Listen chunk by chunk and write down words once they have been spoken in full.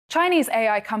Chinese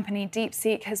AI company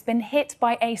DeepSeek has been hit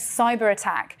by a cyber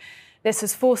attack. This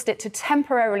has forced it to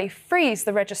temporarily freeze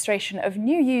the registration of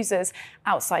new users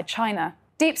outside China.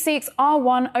 DeepSeek's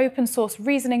R1 open-source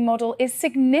reasoning model is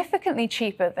significantly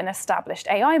cheaper than established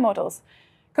AI models.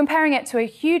 Comparing it to a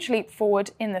huge leap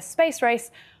forward in the space race,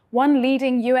 one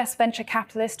leading US venture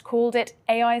capitalist called it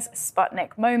AI's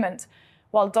Sputnik moment,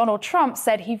 while Donald Trump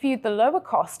said he viewed the lower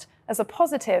cost as a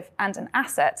positive and an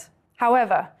asset.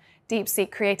 However,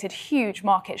 DeepSeek created huge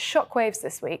market shockwaves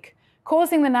this week,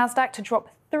 causing the Nasdaq to drop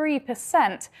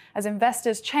 3% as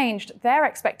investors changed their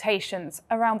expectations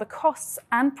around the costs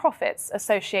and profits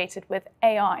associated with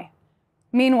AI.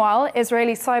 Meanwhile,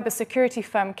 Israeli cybersecurity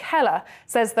firm Keller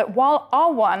says that while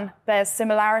R1 bears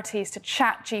similarities to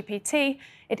ChatGPT,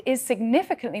 it is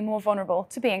significantly more vulnerable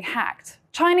to being hacked.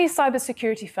 Chinese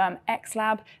cybersecurity firm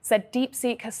XLab said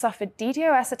DeepSeek has suffered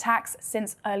DDoS attacks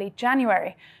since early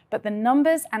January, but the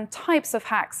numbers and types of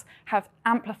hacks have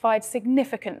amplified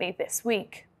significantly this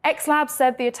week. XLab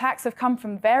said the attacks have come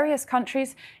from various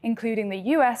countries, including the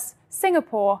US,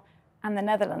 Singapore, and the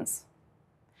Netherlands.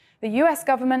 The US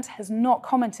government has not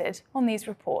commented on these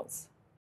reports.